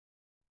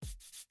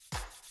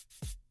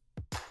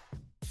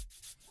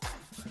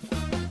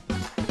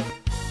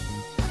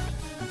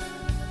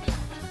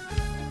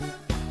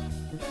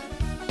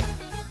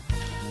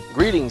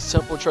Greetings,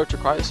 Temple Church of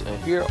Christ,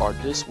 and here are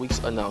this week's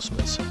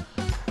announcements.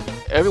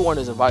 Everyone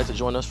is invited to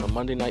join us for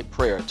Monday night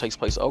prayer. It takes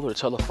place over the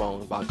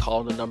telephone by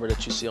calling the number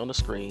that you see on the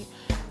screen,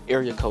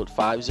 area code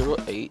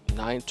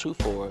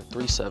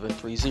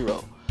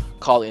 508-924-3730.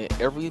 Call in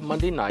every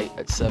Monday night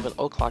at 7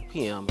 o'clock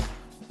p.m.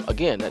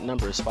 Again, that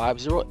number is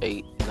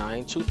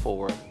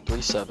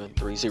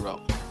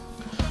 508-924-3730.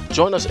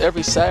 Join us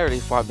every Saturday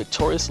for our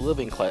Victorious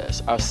Living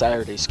class, our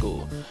Saturday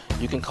school.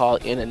 You can call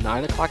in at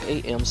 9 o'clock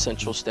a.m.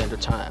 Central Standard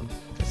Time.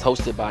 It's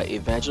hosted by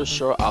Evangelist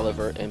Cheryl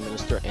Oliver and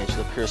Minister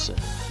Angela Pearson.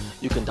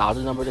 You can dial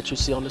the number that you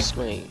see on the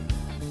screen,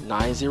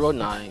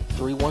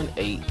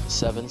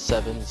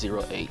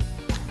 909-318-7708.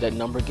 That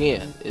number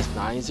again is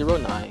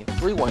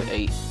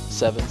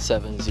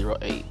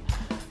 909-318-7708.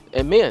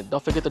 And men,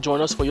 don't forget to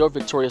join us for your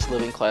Victorious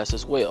Living class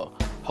as well,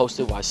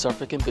 hosted by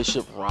Suffolk and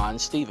Bishop Ron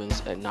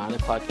Stevens at 9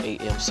 o'clock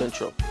a.m.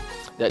 Central.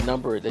 That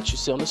number that you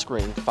see on the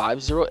screen,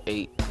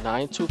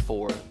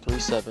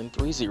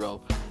 508-924-3730,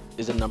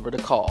 is the number to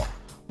call.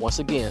 Once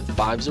again,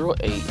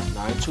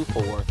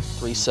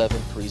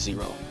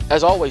 508-924-3730.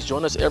 As always,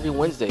 join us every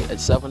Wednesday at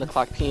 7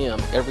 o'clock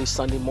p.m. every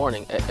Sunday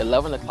morning at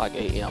 11 o'clock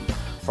a.m.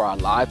 for our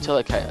live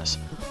telecast,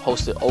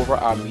 hosted over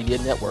our media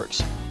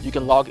networks. You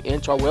can log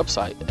into our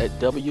website at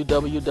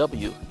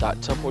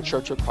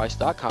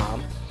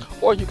www.templechurchofchrist.com,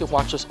 or you can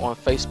watch us on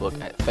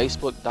Facebook at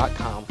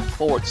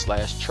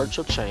facebook.com/Church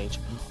of Change,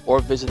 or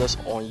visit us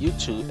on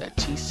YouTube at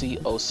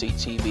TCOC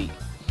TV.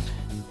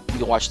 You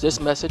can watch this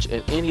message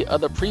and any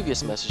other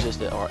previous messages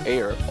that are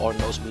aired on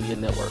those media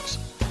networks.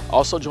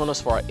 Also join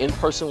us for our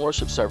in-person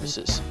worship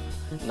services,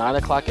 9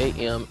 o'clock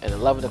a.m. and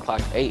 11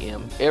 o'clock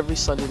a.m. every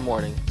Sunday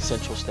morning,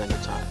 Central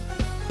Standard Time.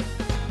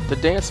 The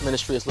dance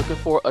ministry is looking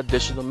for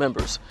additional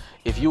members.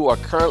 If you are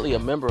currently a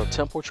member of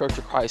Temple Church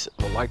of Christ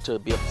and would like to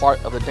be a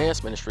part of the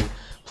dance ministry,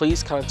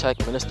 please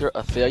contact Minister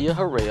Athalia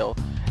Harrell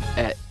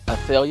at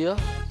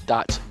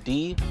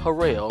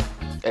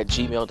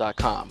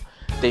athalia.dharrell@gmail.com.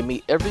 They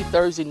meet every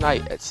Thursday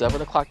night at 7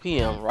 o'clock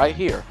p.m. right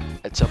here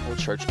at Temple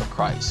Church of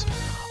Christ.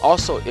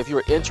 Also, if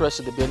you're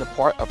interested in being a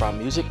part of our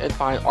Music and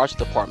Fine Arts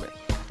Department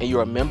and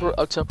you're a member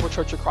of Temple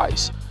Church of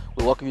Christ,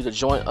 we welcome you to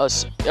join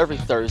us every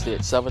Thursday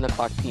at 7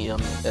 o'clock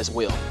p.m. as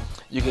well.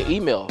 You can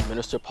email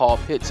Minister Paul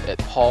Pitts at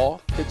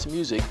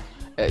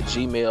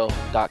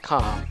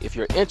paulpittsmusic@gmail.com if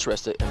you're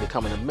interested in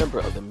becoming a member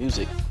of the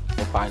Music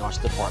and Fine Arts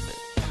Department.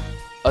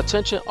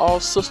 Attention all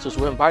sisters,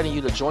 we're inviting you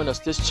to join us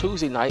this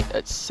Tuesday night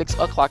at 6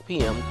 o'clock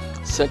p.m.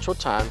 Central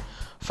Time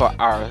for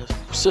our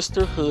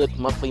Sisterhood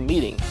monthly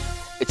meeting.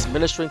 It's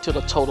Ministering to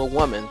the Total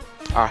Woman,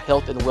 our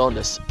health and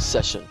wellness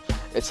session.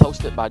 It's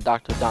hosted by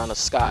Dr. Donna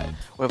Scott.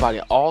 We're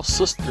inviting all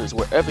sisters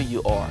wherever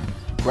you are.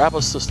 Grab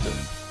a sister.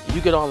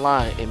 You get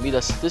online and meet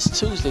us this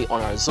Tuesday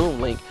on our Zoom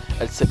link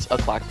at 6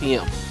 o'clock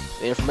p.m.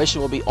 The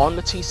information will be on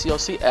the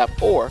TCOC app,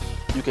 or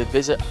you can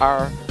visit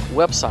our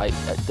website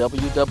at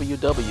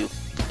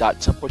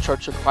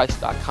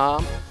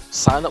www.templechurchofchrist.com.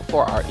 Sign up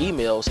for our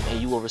emails and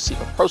you will receive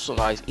a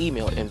personalized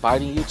email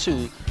inviting you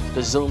to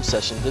the Zoom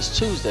session this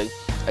Tuesday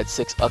at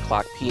 6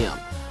 o'clock p.m.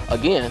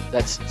 Again,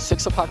 that's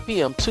 6 o'clock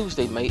p.m.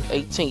 Tuesday, May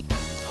 18th,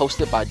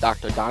 hosted by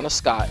Dr. Donna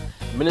Scott,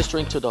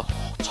 Ministering to the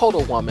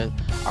Total Woman,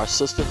 our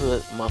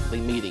Sisterhood monthly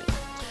meeting.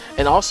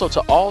 And also to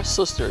all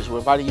sisters, we're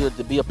inviting you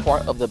to be a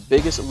part of the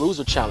Biggest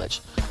Loser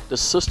Challenge. The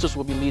sisters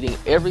will be meeting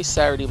every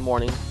Saturday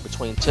morning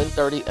between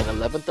 10:30 and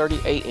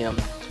 11:30 a.m.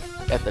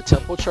 at the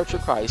Temple Church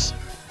of Christ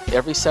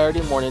every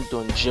Saturday morning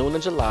during June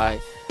and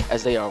July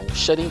as they are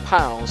shedding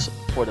pounds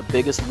for the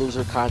Biggest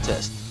Loser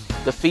contest.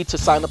 The fee to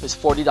sign up is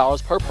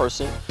 $40 per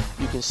person.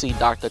 You can see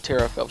Dr.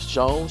 Tara Phelps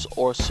Jones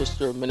or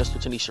Sister Minister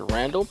Tanisha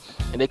Randall,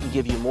 and they can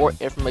give you more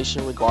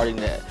information regarding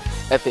that.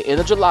 At the end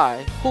of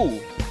July, who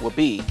will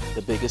be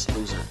the biggest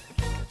loser?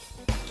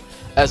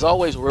 As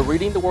always, we're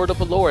reading the Word of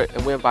the Lord,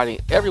 and we're inviting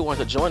everyone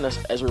to join us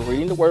as we're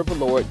reading the Word of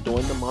the Lord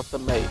during the month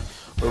of May.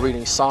 We're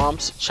reading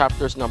Psalms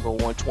chapters number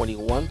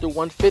 121 through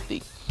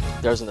 150.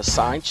 There's an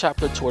assigned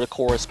chapter to the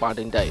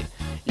corresponding day.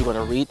 You're going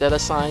to read that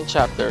assigned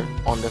chapter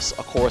on this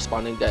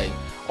corresponding day.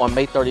 On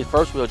May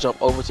 31st, we'll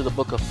jump over to the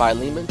book of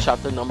Philemon,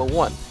 chapter number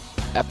 1.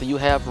 After you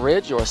have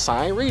read your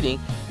assigned reading,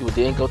 you will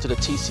then go to the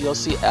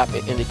TCOC app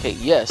and indicate,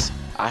 yes,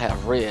 I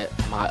have read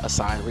my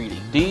assigned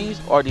reading. These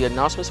are the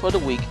announcements for the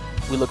week.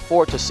 We look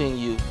forward to seeing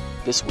you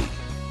this week.